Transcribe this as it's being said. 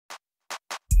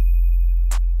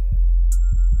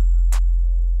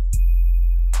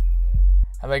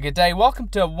Have a good day. Welcome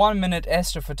to a 1-minute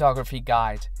astrophotography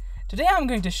guide. Today I'm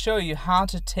going to show you how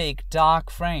to take dark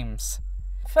frames.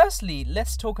 Firstly,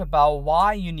 let's talk about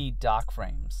why you need dark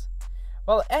frames.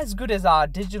 Well, as good as our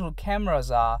digital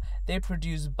cameras are, they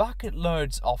produce bucket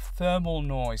loads of thermal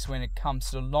noise when it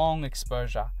comes to long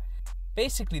exposure.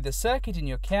 Basically, the circuit in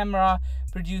your camera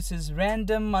produces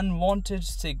random unwanted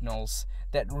signals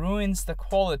that ruins the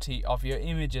quality of your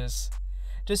images.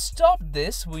 To stop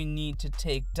this, we need to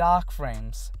take dark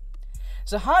frames.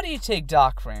 So how do you take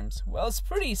dark frames? Well, it's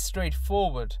pretty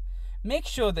straightforward. Make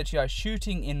sure that you are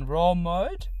shooting in RAW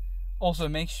mode. Also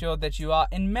make sure that you are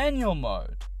in manual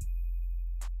mode.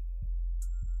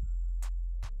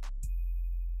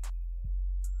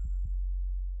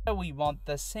 We want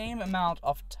the same amount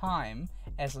of time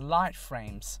as light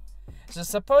frames. So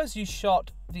suppose you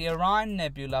shot the Orion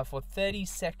Nebula for 30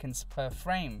 seconds per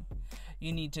frame.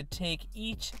 You need to take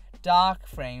each dark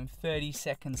frame 30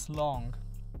 seconds long.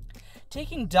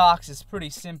 Taking darks is pretty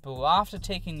simple. After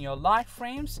taking your light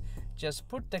frames, just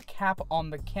put the cap on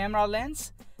the camera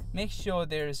lens. Make sure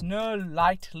there is no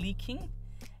light leaking.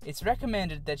 It's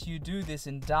recommended that you do this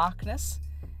in darkness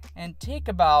and take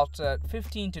about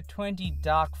 15 to 20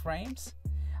 dark frames.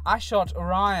 I shot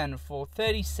Orion for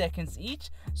 30 seconds each,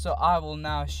 so I will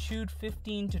now shoot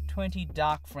 15 to 20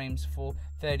 dark frames for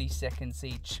 30 seconds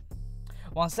each.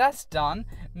 Once that's done,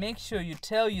 make sure you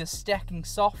tell your stacking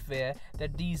software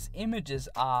that these images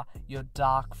are your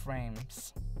dark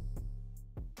frames.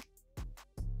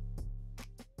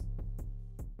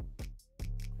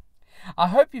 I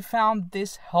hope you found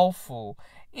this helpful.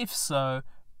 If so,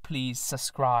 please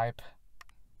subscribe.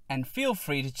 And feel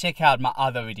free to check out my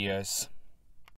other videos.